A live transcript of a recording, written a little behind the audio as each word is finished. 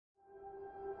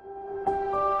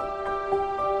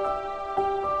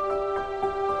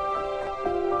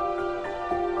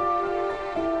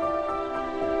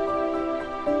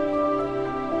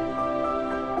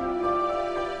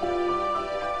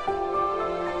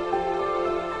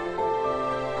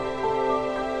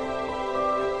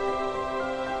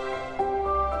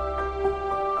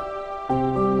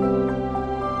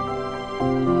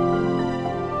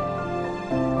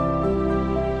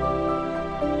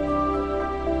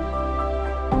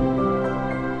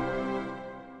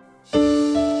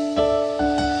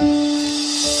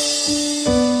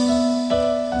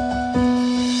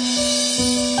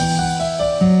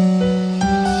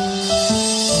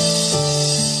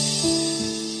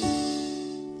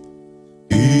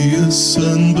is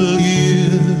in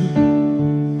beheer,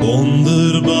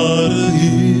 wonderbare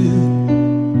Heer,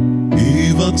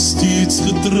 U wat steeds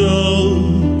getrou,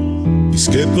 die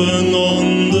skepping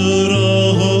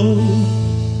onderhou.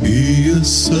 U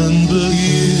is in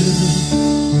beheer,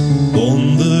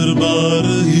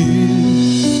 wonderbare Heer,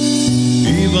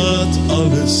 U wat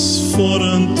alles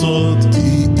vorm tot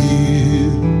die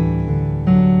eer.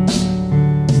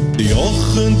 Die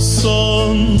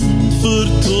ochtendzon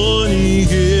vertoon die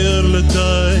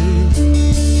heerlijkheid,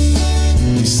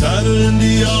 die sterre in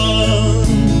die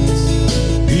aand,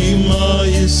 die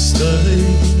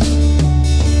majesteit.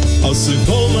 As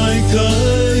ek om my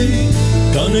kyk,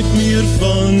 kan ek meer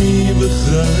van U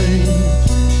begryp,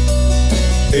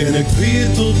 en ek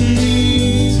weet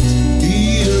opnuut, U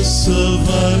is 'n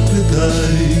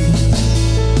werklikheid.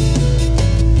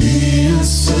 U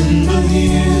is in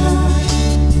beheer,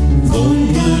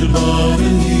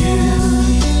 wonderbare Heer,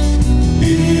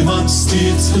 U wat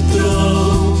steeds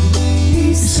getrou,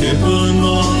 die skepping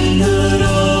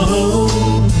onderhou.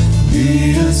 U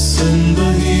is in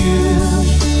beheer,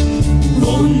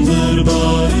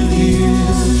 wonderbare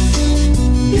Heer,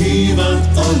 U wat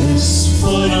alles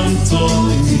vorm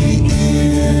tot die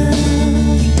eer.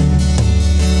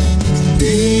 U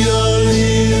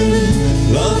alleen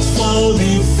laat val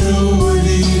die vroue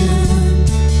leer,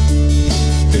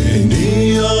 en U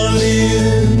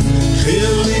alleen gee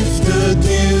liefde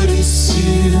deur die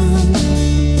seën.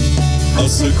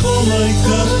 As ek om my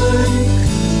kyk,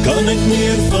 kan ek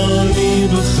meer van U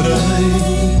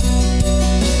begryp,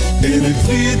 en ek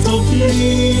weet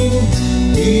opnuut,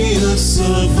 U is 'n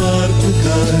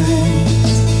werklikheid.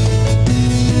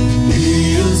 U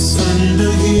is in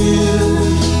beheer,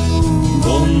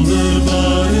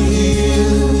 wonderbare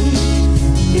Heer,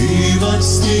 U wat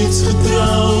steeds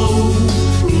getrou,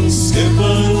 die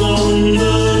skepping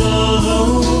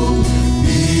onderhou.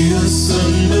 U is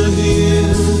in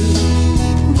beheer,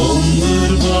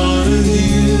 wonderbare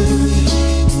Heer,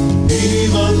 U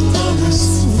wat alles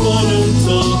vorm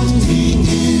tot die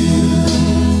eer.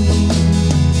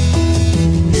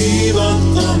 U wat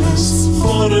alles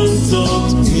vorm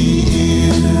tot die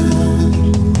eer.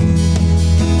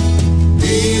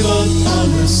 U wat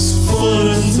alles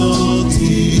vorm tot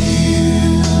die eer.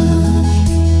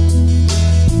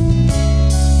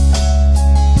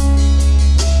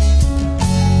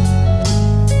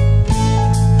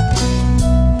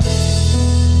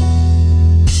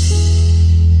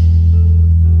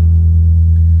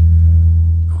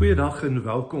 Goeiedag en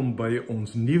welkom by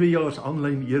ons nuwejaars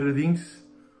Aanlynerediens.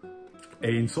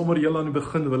 En sommer heel aan die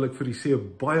begin wil ek vir u sê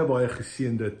baie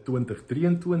geseënde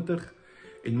 2023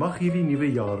 en mag hierdie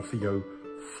nuwe jaar vir jou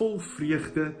vol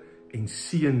vreugde en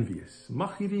seën wees.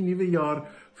 Mag hierdie nuwe jaar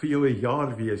vir jou 'n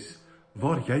jaar wees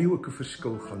waar jy ook 'n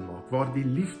verskil gaan maak, waar die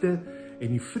liefde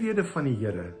en die vrede van die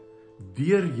Here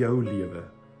deur jou lewe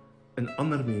in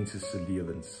ander mense se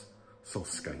lewens sal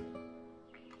skyn.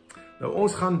 Nou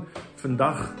ons gaan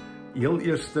vandag heel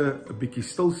eerste 'n bietjie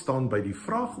stil staan by die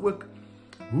vraag ook,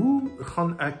 hoe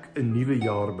gaan ek 'n nuwe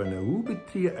jaar binne? Hoe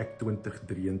betree ek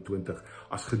 2023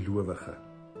 as gelowige?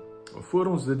 Voor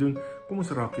ons dit doen, kom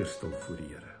ons raak eers stil voor die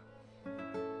Here.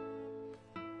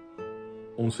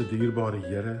 Onse dierbare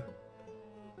Here,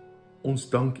 ons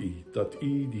dank U dat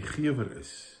U die gewer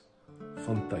is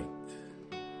van tyd,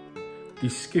 die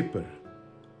skepper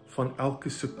van elke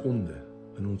sekonde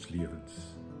in ons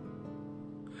lewens.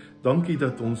 Dankie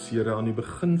dat ons, Here, aan die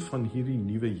begin van hierdie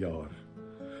nuwe jaar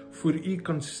voor U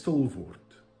kan stil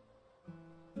word.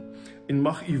 En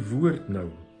mag U woord nou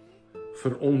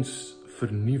vir ons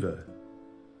vernuwe.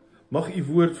 Mag U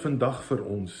woord vandag vir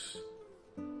ons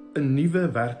 'n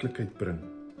nuwe werklikheid bring.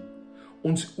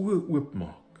 Ons oë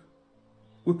oopmaak,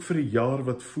 ook vir 'n jaar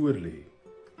wat voorlê,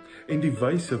 en die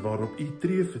wyse waarop U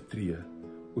tree vir tree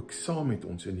ook saam met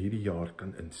ons in hierdie jaar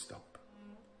kan instap.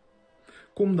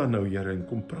 Kom dan nou, Here, en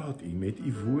kom praat U met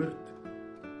U woord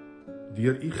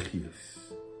deur U Gees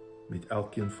met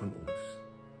elkeen van ons.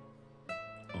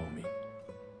 Amen.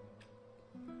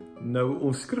 Nou,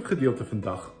 ons skrifgedeelte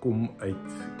vandag kom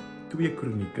uit 2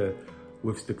 Kronieke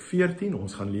hoofstuk 14.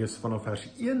 Ons gaan lees vanaf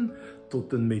vers 1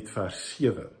 tot en met vers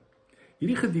 7.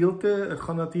 Hierdie gedeelte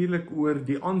gaan natuurlik oor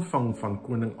die aanvang van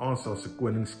koning Asa se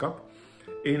koningskap.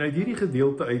 En uit hierdie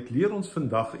gedeelte uit leer ons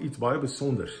vandag iets baie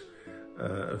besonders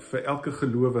vir elke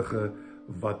gelowige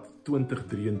wat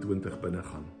 2023 binne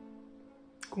gaan.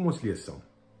 Kom ons lees saam.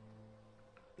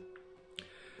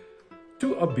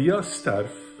 Toe Abia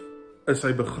sterf, is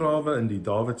hy begrawe in die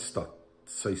Dawidstad.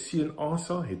 Sy seun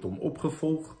Asa het hom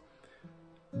opgevolg.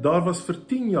 Daar was vir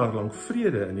 10 jaar lank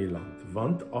vrede in die land,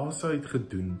 want Asa het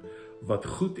gedoen wat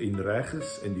goed en reg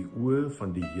is in die oë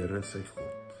van die Here sy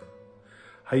God.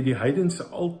 Hy het die heidense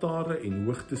altare en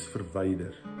hoogtes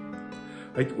verwyder.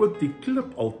 Hy het ook die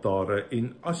klipaltare en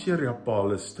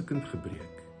Asherapale stukkend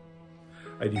gebreek.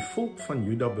 Hy het die volk van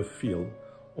Juda beveel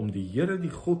om die Here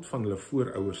die God van hulle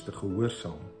voorouers te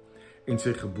gehoorsaam en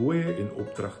sy gebooie en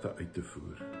opdragte uit te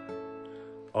voer.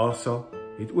 Asa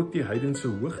het ook die heidense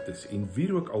hoogtes en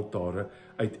wierookaltare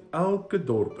uit elke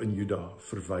dorp in Juda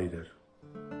verwyder.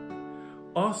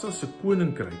 Asa se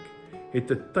koninkryk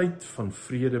het 'n tyd van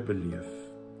vrede beleef.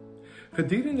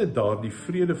 Gedurende daardie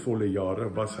vredevolle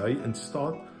jare was hy in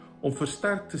staat om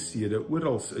versterkte stede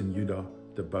oral in Juda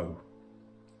te bou.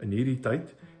 In hierdie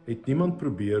tyd het niemand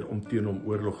probeer om teen hom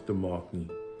oorlog te maak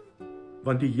nie,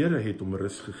 want die Here het hom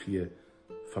rus gegee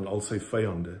van al sy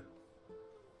vyande.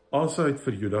 Asa het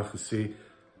vir Juda gesê,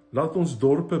 laat ons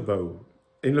dorpe bou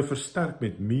en hulle versterk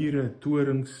met mure,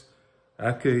 torings,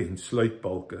 hekke en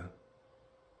sluitbalke.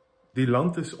 Die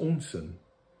land is ons in,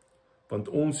 want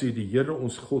ons het die Here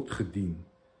ons God gedien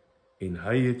en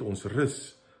hy het ons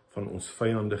rus van ons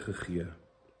vyande gegee.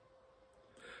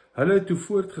 Hulle het toe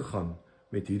voortgegaan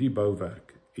met hierdie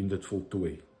bouwerk en dit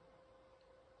voltooi.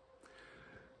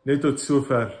 Net tot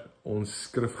sover ons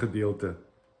skrifgedeelte.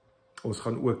 Ons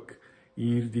gaan ook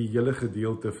hier die hele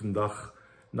gedeelte vandag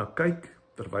na kyk,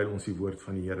 terwyl ons die woord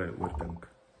van die Here oordink.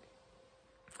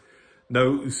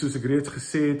 Nou, soos ek reeds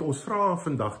gesê het, ons vra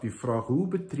vandag die vraag, hoe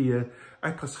betree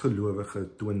ek as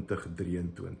gelowige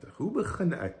 2023? Hoe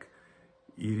begin ek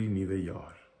hierdie nuwe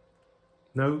jaar?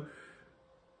 Nou,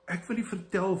 ek wil u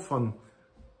vertel van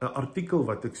 'n artikel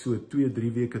wat ek so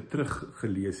 2-3 weke terug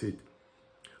gelees het,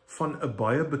 van 'n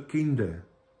baie bekende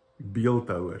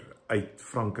beeldhouer uit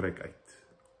Frankryk uit,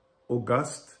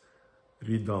 Auguste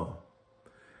Rodin.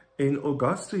 En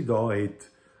Auguste Rodin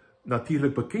het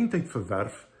natuurlik bekendheid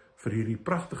verwerf vir hierdie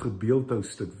pragtige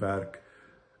beeldhoustuk werk,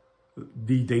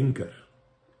 Die Denker.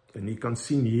 En jy kan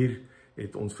sien hier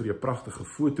het ons vir 'n pragtige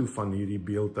foto van hierdie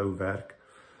beeldhouwerk.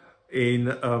 En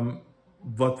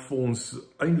wat vir ons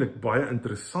eintlik baie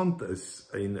interessant is,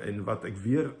 en wat ek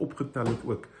weer opgetel het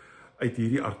ook uit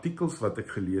hierdie artikels wat ek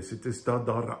gelees het, is dat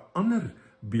daar 'n ander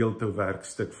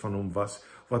beeldhouwerkstuk van hom was,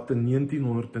 wat in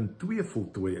 1902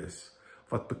 voltooi is,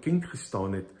 wat bekend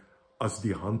gestaan het as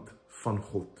Die Hand van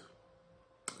God.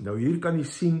 Nou hier kan jy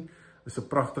sien, is 'n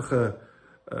pragtige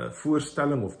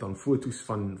voorstelling, of dan foto's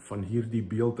van hierdie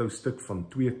beeldhoustuk van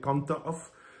 2 kante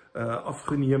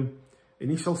afgeneem, en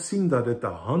jy sal sien dat dit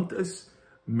 'n hand is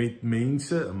met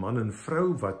mense, 'n man en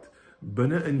vrou wat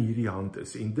binne in hierdie hand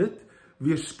is, en dit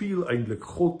weerspieël eintlik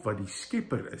God wat die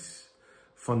skepper is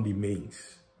van die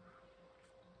mens.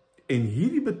 En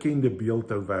hierdie bekende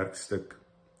beeldhouwerkstuk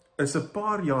is 'n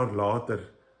paar jaar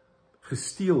later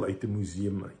gesteel uit 'n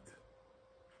museum uit.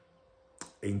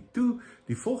 En toe,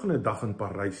 die volgende dag in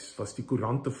Parys, was die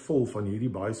koerante vol van hierdie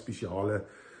baie spesiale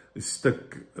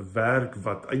stuk werk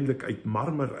wat eintlik uit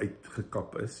marmer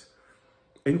uitgekap is.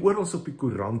 En oral op die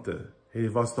koerante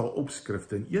was daar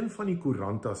opskrifte. En een van die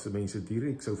koerante, as mense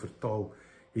direk sou vertaal,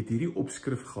 het hierdie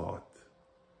opskrif gehad: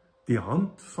 Die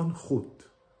hand van God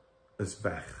is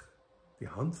weg. Die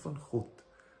hand van God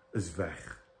is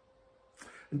weg.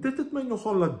 En dit het my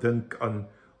nogal laat dink aan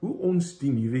hoe ons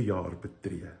die nuwe jaar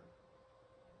betree.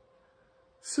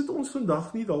 Sit ons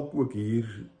vandag nie dalk ook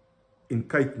hier en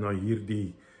kyk na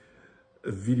hierdie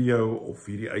video of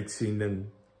hierdie uitsending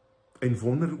en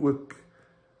wonder ook,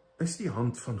 is die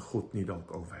hand van God nie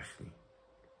dalk al weg nie?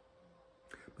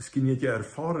 Miskien het jy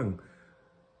ervaring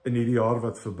in hierdie jaar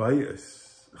wat verby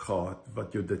is gehad,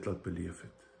 wat jou dit laat beleef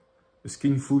het.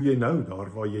 Miskien voel jy nou, daar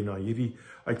waar jy na hierdie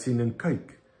uitsending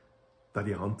kyk, dat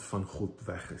die hand van God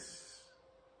weg is.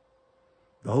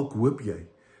 Dalk hoop jy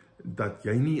dat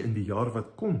jy nie in die jaar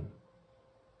wat kom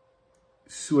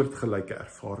soortgelyke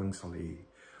ervaring sal hê,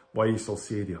 waar jy sal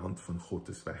sê die hand van God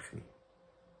is weg nie.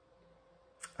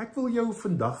 Ek wil jou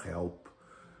vandag help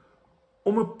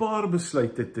om 'n paar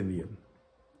besluite te neem,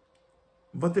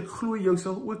 wat ek glo jou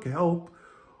sal ook help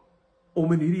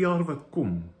om in hierdie jaar wat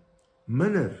kom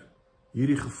minder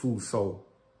hierdie gevoel sal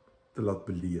te laat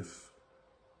beleef.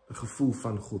 'n Gevoel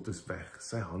van God is weg,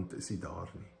 sy hand is nie daar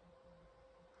nie.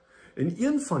 En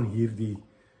een van hierdie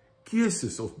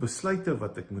keuses of besluite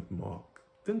wat ek moet maak,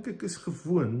 dink ek is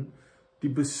gewoon die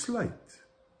besluit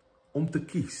om te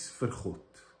kies vir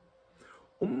God.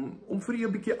 Om vir jou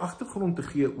 'n bietjie agtergrond te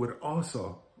gee oor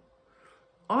Asa.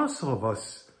 Asa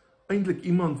was eintlik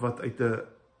iemand wat uit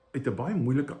 'n baie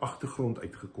moeilike agtergrond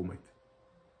uitgekom het.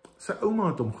 Sy ouma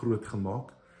het hom groot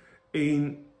gemaak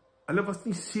en hulle was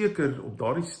nie seker op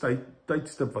daardie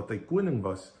tydstip wat hy koning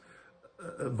was,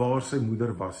 waar sy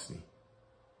moeder was nie.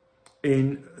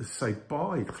 En sy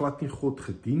pa het glad nie God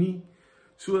gedien nie.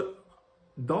 So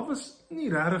daar was nie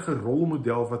regtig 'n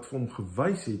rolmodel wat vir hom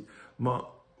gewys het, maar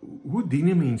hoe dien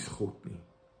 'n mens God nie?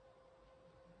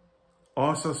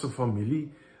 Asa se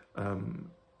familie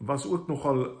was ook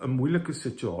nogal 'n moeilike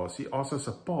situasie. Asa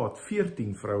se pa het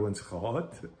 14 vrouens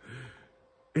gehad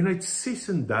en hy het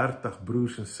 36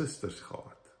 broers en susters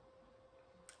gehad.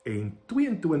 En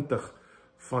 22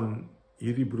 van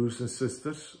hierdie broers en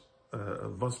susters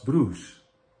was broers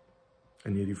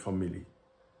in hierdie familie.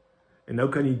 En nou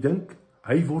kan jy dink,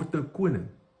 hy word nou koning.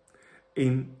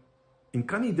 En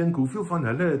kan jy dink hoeveel van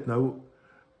hulle het nou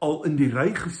al in die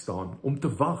ry gestaan om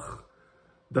te wag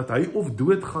dat hy of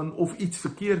doodgaan of iets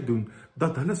verkeerd doen,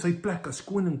 dat hulle sy plek as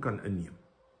koning kan inneem.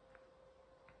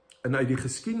 En uit die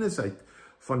geskiedenis uit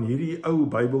van hierdie ou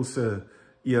Bybelse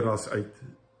eras uit,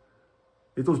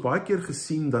 het ons baie keer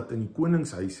gesien dat in die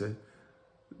koningshuise,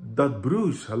 dat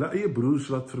broers, hulle eie broers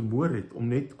laat vermoor het om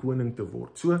net koning te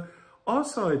word. So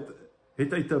Asa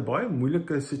het uit 'n baie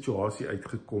moeilike situasie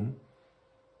uitgekom,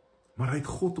 maar hy het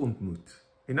God ontmoet.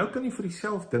 En nou kan jy vir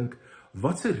jouself dink,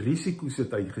 wat se risiko's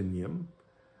het hy geneem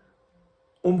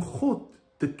om God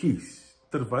te kies,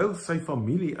 terwyl sy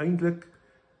familie eintlik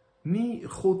nie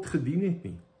God gedien het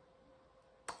nie.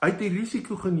 Hy het die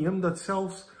risiko geneem dat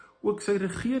selfs ook sy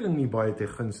regering nie baie ten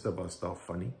gunste was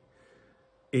daarvan nie,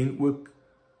 en ook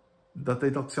dat hy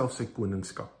dalk self sy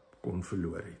koningskap kon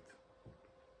verloor het.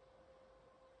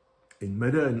 En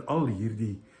midde in al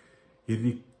hierdie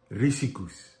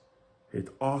risiko's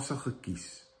het Asa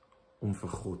gekies om vir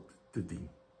God te dien.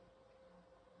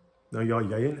 Nou ja,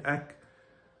 jy en ek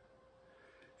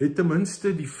het ten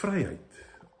minste die vryheid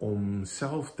om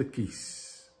self te kies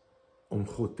om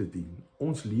God te dien.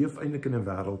 Ons leef eintlik in 'n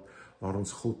wêreld waar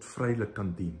ons God vrylik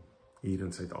kan dien, hier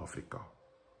in Suid-Afrika.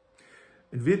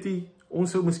 En weet jy,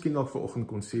 ons sou miskien dalk vanoggend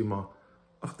kon sê, maar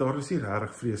ag, daar is nie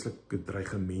regtig vreeslike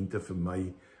dreigemente vir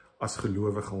my as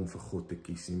gelowige om vir God te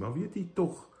kies nie. Maar weet jy,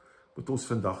 tog moet ons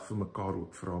vandag vir mekaar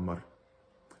ook vra, maar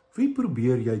wie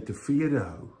probeer jy tevrede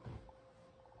hou?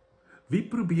 Wie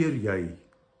probeer jy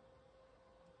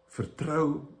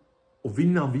vertrou, of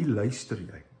na wie luister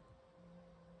jy?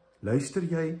 Luister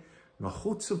jy na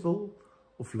God se wil,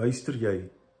 of luister jy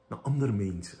na ander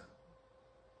mense?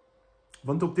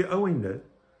 Want op die ou einde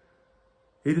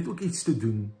het dit ook iets te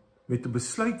doen met 'n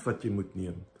besluit wat jy moet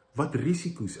neem, wat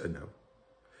risiko's inhou.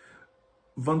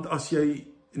 Want as jy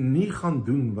nie gaan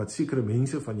doen wat sekere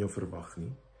mense van jou verwag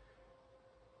nie,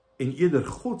 en eerder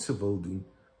God se wil doen,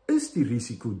 is die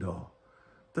risiko daar,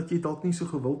 dat jy dalk nie so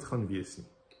gewild gaan wees nie.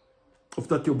 Of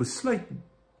dat jou besluit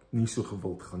nie so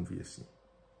gewild gaan wees nie.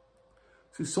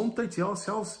 So soms, ja,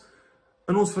 selfs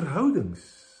in ons verhoudings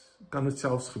kan dit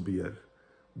selfs gebeur,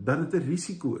 dat dit 'n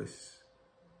risiko is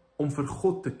om vir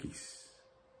God te kies.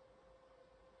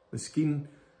 Miskien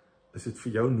is dit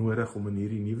vir jou nodig om in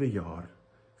hierdie nuwe jaar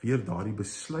weer daardie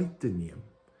besluit te neem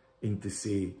en te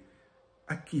sê,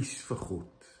 ek kies vir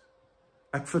God.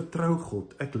 Ek vertrou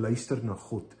God, ek luister na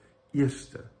God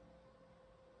eerste.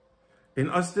 En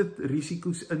as dit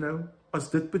risiko's inhou, as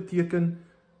dit beteken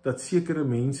dat sekere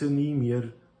mense nie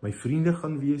meer my vriende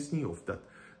gaan wees nie, of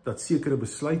dat sekere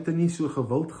besluite nie so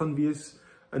gewild gaan wees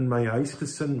in my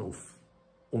huisgesin of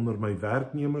onder my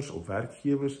werknemers of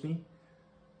werkgewers nie,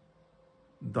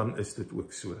 dan is dit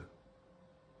ook so.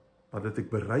 Maar dat ek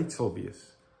bereid sal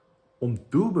wees om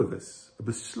doelbewus 'n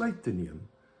besluit te neem,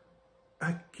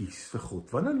 ek kies vir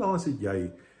God. Wanneer laas het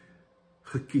jy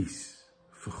gekies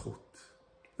vir God?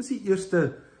 Dis die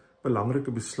eerste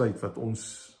belangrike besluit wat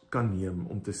ons kan neem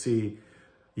om te sê,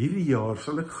 hierdie jaar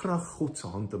sal ek graag God se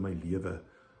hand in my lewe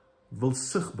wil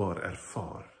sigbaar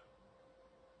ervaar.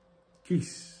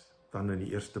 Kies dan in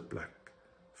die eerste plek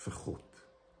vir God.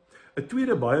 'n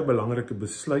tweede baie belangrike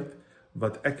besluit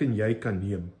wat ek en jy kan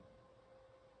neem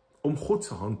om God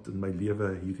se hand in my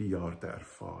lewe hierdie jaar te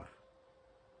ervaar,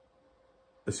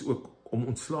 is ook om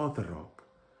ontslae te raak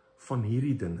van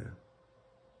hierdie dinge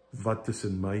wat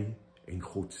tussen my en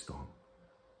God staan.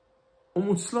 Om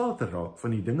ontslae te raak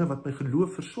van die dinge wat my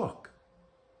geloof verswak.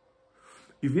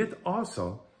 Jy weet,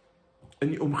 Asa, in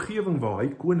die omgewing waar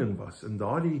hy koning was, in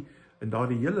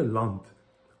daardie hele land,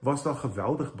 was daar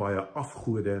geweldig baie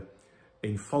afgode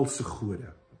en valse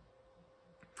gode.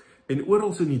 En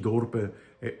oral in die dorpe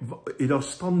het daar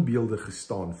standbeelde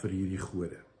gestaan vir hierdie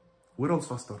gode. Oral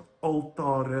was daar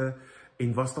altare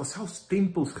en was daar selfs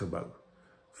tempels gebou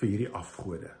vir hierdie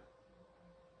afgode.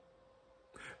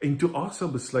 En toe Asa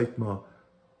besluit maar,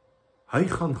 hy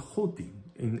gaan God dien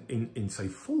en sy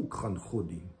volk gaan God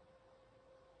dien,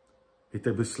 het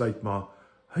hy besluit maar,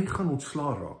 hy gaan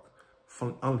ontslae raak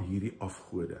van al hierdie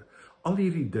afgode, al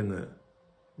hierdie dinge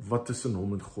wat tussen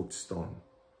hom en God staan.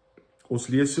 Ons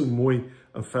lees so mooi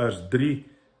in vers 3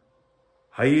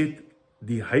 Hy het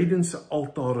die heidense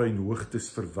altare en hoogtes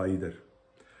verwyder.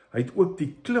 Hy het ook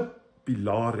die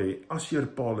klippilare,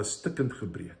 asheerpale stukkend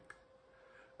gebreek.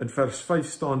 In vers 5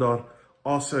 staan daar,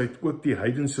 Asa het ook die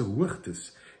heidense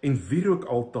hoogtes en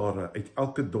wierookaltare uit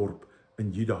elke dorp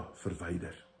in Juda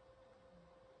verwyder.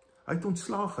 Hy het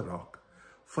ontslaag geraak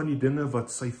van die dinge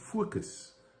wat sy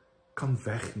fokus kan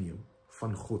wegneem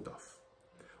van God af.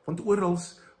 Want oral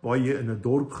waar jy in 'n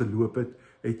dorp geloop het,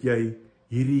 het jy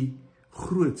hierdie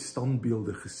groot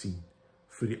standbeelde gesien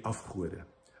vir die afgode.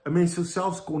 'n Mens sou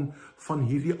selfs kon van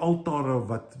hierdie altare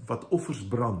wat offers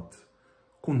brand,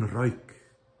 kon ruik.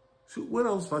 So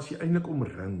oral was jy eintlik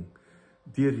omring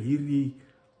deur hierdie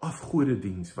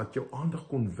afgodediens wat jou aandag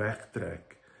kon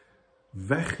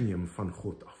wegneem van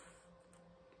God af.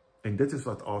 En dit is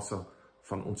wat Asa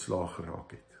van ontslaag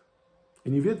geraak het.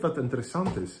 En jy weet wat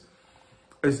interessant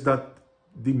is dat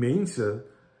die mense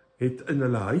het in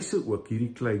hulle huise ook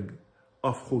hierdie klein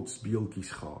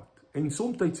afgodsbeeldjies gehad. En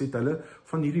soms het hulle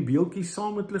van hierdie beeldjies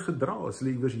saam met hulle gedra as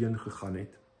hulle iewers heen gegaan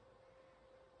het.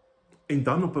 En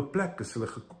dan op 'n plek as hulle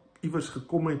iewers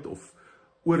gekom het of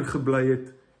oorgebly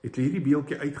het, het hulle hierdie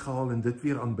beeldjie uitgehaal en dit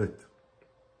weer aanbid.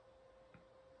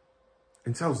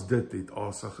 En selfs dit het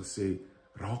Asa gesê,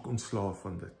 raak ontslaaf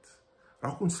van dit.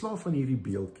 Raak ontslaaf van hierdie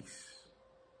beeldjies.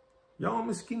 Ja,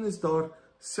 miskien is daar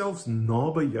selfs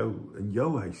naby jou, in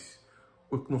jou huis,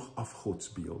 ook nog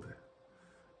afgodsbeelde.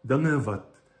 Dinge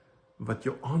wat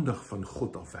jou aandag van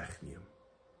God af wegneem.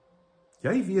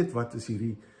 Jy weet wat is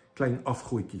hierdie klein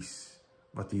afgoedjies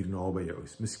wat hier naby jou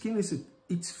is. Miskien is dit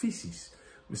iets fisies.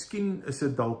 Miskien is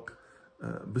dit dalk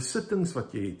besittings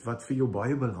wat jy het, wat vir jou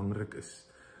baie belangrik is.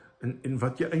 En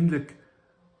wat jy eintlik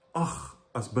ag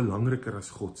as belangriker as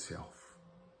God self.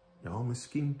 Ja,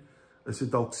 miskien is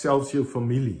dit dalk selfs jou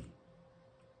familie,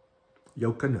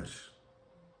 jou kinders.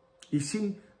 Jy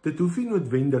sien, dit hoef nie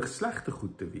noodwendig slegte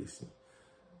goed te wees nie.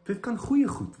 Dit kan goeie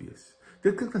goed wees.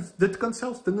 Dit kan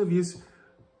selfs dinge wees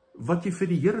wat jy vir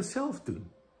die Here self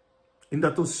doen. En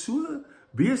dat ons so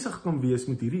besig kan wees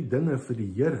met hierdie dinge vir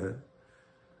die Here,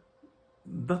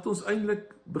 dat ons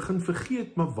eintlik begin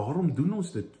vergeet, maar waarom doen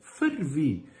ons dit? Vir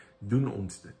wie doen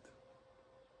ons dit?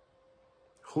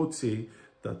 God sê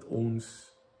dat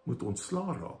ons moet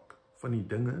ontslaa raak van die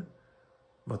dinge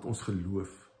wat ons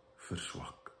geloof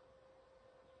verswak.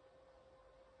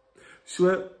 So,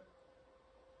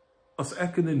 as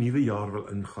ek in 'n nuwe jaar wil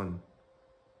ingaan,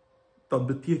 dan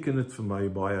beteken dit vir my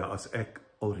baie as ek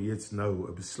alreeds nou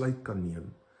 'n besluit kan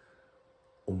neem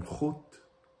om God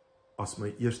as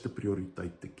my eerste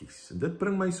prioriteit te kies. En dit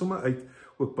bring my sommer uit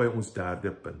ook by ons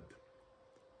derde punt.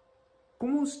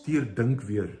 Kom ons deurdink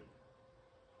weer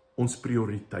ons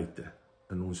prioriteite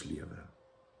in ons lewe.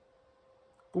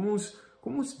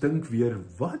 Kom ons dink weer,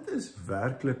 wat is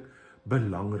werklik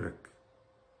belangrik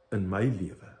in my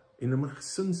lewe en in my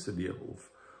gesin se lewe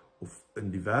of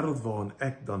in die wêreld waarin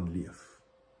ek dan leef.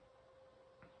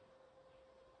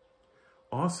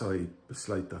 Asa het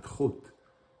besluit dat God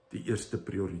die eerste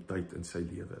prioriteit in sy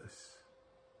lewe is.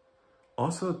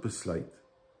 Asa het besluit,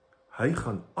 hy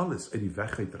gaan alles uit die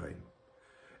weg uitruim.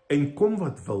 En kom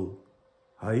wat wil,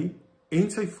 hy en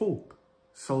sy volk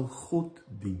sal God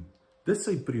dien. Dis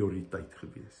sy prioriteit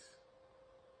gewees.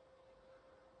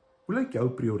 Hoe lyk jou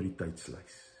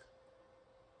prioriteitslys?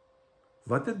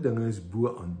 Watter dinge is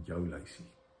bo aan jou lysie?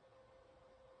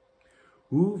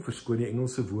 Hoe, verskoon die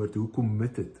Engelse woord, hoe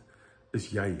committed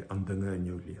is jy aan dinge in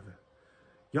jou lewe?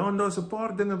 Ja, en daar's 'n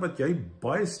paar dinge wat jy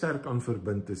baie sterk aan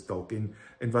verbind is dalk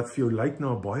en wat vir jou lyk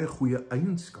na 'n baie goeie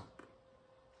eienskap.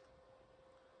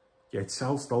 Jy het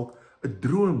selfs dalk 'n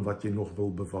droom wat jy nog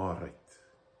wil bewaarheid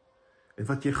en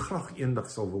wat jy graag eendag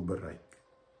sal wil bereik.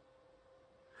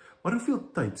 Maar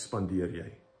hoeveel tyd spandeer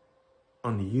jy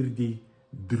aan hierdie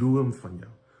droom van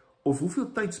jou? Of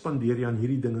hoeveel tyd spandeer jy aan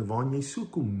hierdie dinge waaraan jy so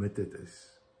committed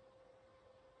is?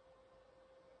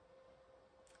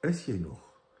 Is jy nog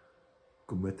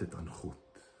committed aan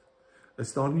God?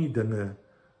 Is daar nie dinge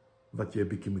wat jy 'n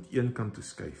bietjie moet een kant toe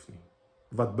skuif nie,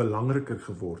 wat belangriker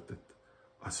geword het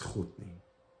as God nie?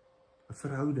 'n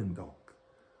Verhouding dalk,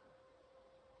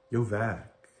 jou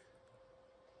werk,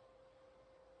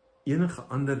 enige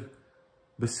ander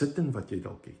besitting wat jy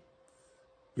dalk het,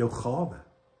 jou gawe.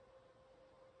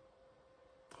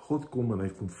 God kom en hy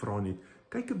kom vra net,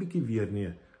 kyk 'n bietjie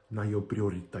weer na jou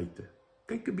prioriteite.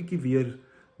 Kyk 'n bietjie weer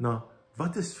na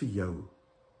wat is vir jou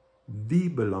die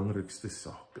belangrikste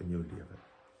saak in jou lewe.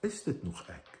 Is dit nog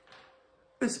ek?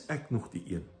 Is ek nog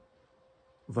die een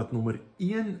wat nommer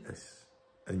 1 is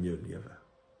in jou lewe?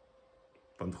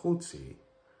 Want God sê,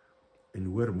 en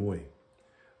hoor mooi,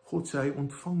 God sê hy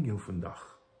ontvang jou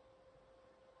vandag.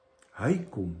 Hy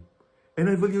kom En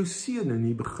hy wil jou seën in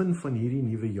die begin van hierdie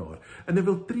nuwe jaar. En hy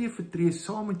wil tree vir tree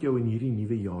saam met jou in hierdie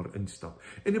nuwe jaar instap.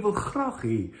 En hy wil graag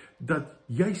hê dat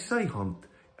jy sy hand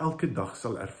elke dag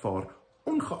sal ervaar,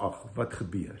 ongeag wat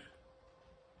gebeur.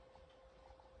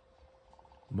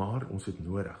 Maar ons het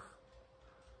nodig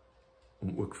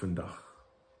om ook vandag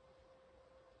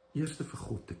eers vir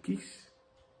God te kies,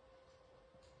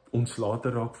 ontslae te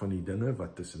raak van die dinge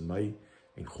wat tussen my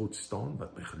en God staan,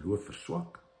 wat my geloof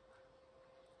verswak,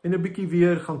 en 'n bietjie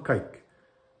weer gaan kyk,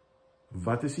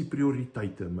 wat is die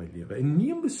prioriteite in my lewe, en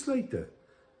neem besluite,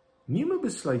 neem 'n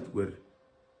besluit oor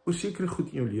sekere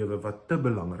goed in jou lewe wat te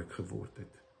belangrik geword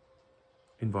het,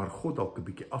 en waar God dalk 'n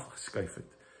bietjie afgeskuif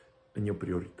het in jou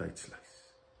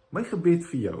prioriteitslys. My gebed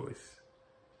vir jou is,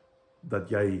 dat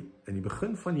jy in die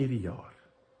begin van hierdie jaar,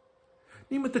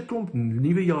 nie met 'n klomp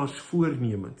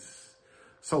nuwejaarsvoornemens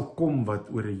sal kom wat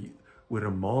oor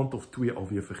 'n maand of 2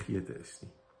 alweer vergete is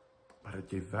nie, maar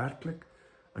dat jy werklik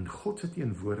in God se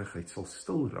teenwoordigheid sal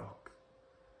stil raak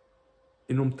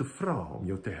en om te vra om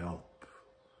jou te help,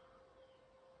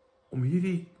 om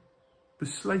hierdie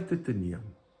besluite te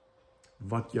neem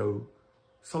wat jou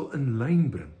sal in lyn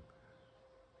bring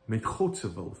met God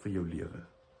se wil vir jou lewe,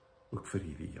 ook vir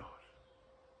hierdie jaar.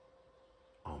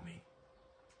 Amen.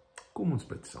 Kom ons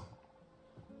bid saam.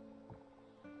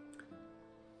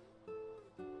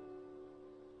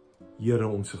 Here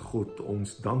onse God,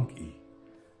 ons dank U,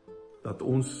 dat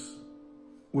ons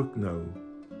ook nou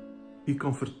U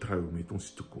kan vertrou met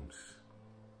ons toekoms.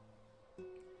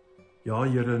 Ja,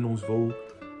 Here, en ons wil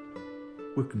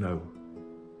ook nou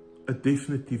 'n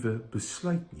definitiewe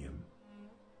besluit neem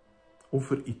om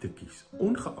vir U te kies,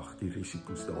 ongeag die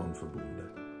risiko's daaraan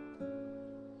verbonde.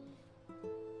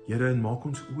 Here, en maak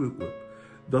ons oë oop,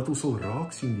 dat ons sal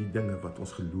raak sien die dinge wat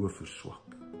ons geloof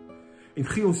verswak. En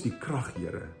gee ons die krag,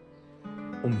 Here,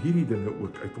 om hierdie dinge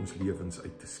ook uit ons lewens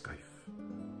uit te skuif,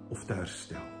 of te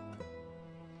herstel.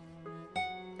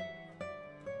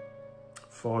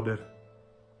 Vader,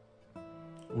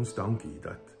 ons dank U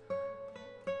dat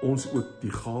ons ook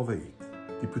die gawe het,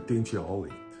 die potensiaal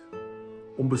het,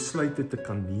 om besluite te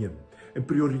kan neem, en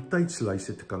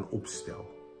prioriteitslyste te kan opstel.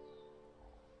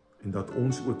 En dat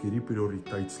ons ook hierdie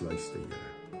prioriteitslyste,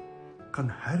 Here, kan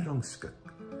herrangskik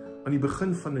aan die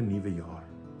begin van 'n nuwe jaar,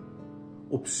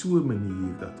 op so 'n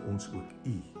manier dat ons ook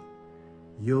U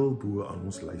heel bo aan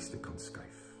ons lyste kan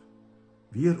skuif.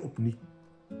 Weer opnuut,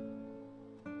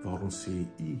 waar ons sê,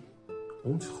 U,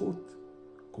 ons God,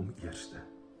 kom eerste.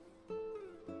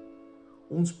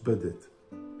 Ons bid dit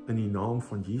in die naam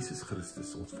van Jesus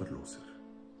Christus, ons Verlosser.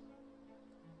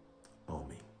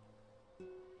 Amen.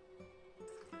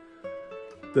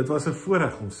 Dit was 'n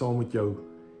voorreg om saam met jou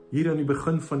hier aan die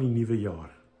begin van die nuwe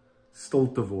jaar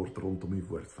stil te word rondom die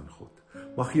woord van God.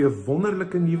 Mag jy 'n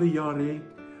wonderlike nuwe jaar hê,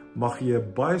 mag jy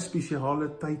 'n baie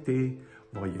spesiale tyd hê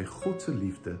waar jy God se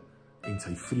liefde en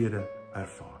sy vrede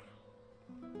ervaar.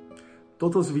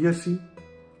 Tot ons weer sien,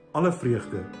 alle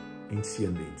vreugde en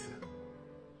seënwense.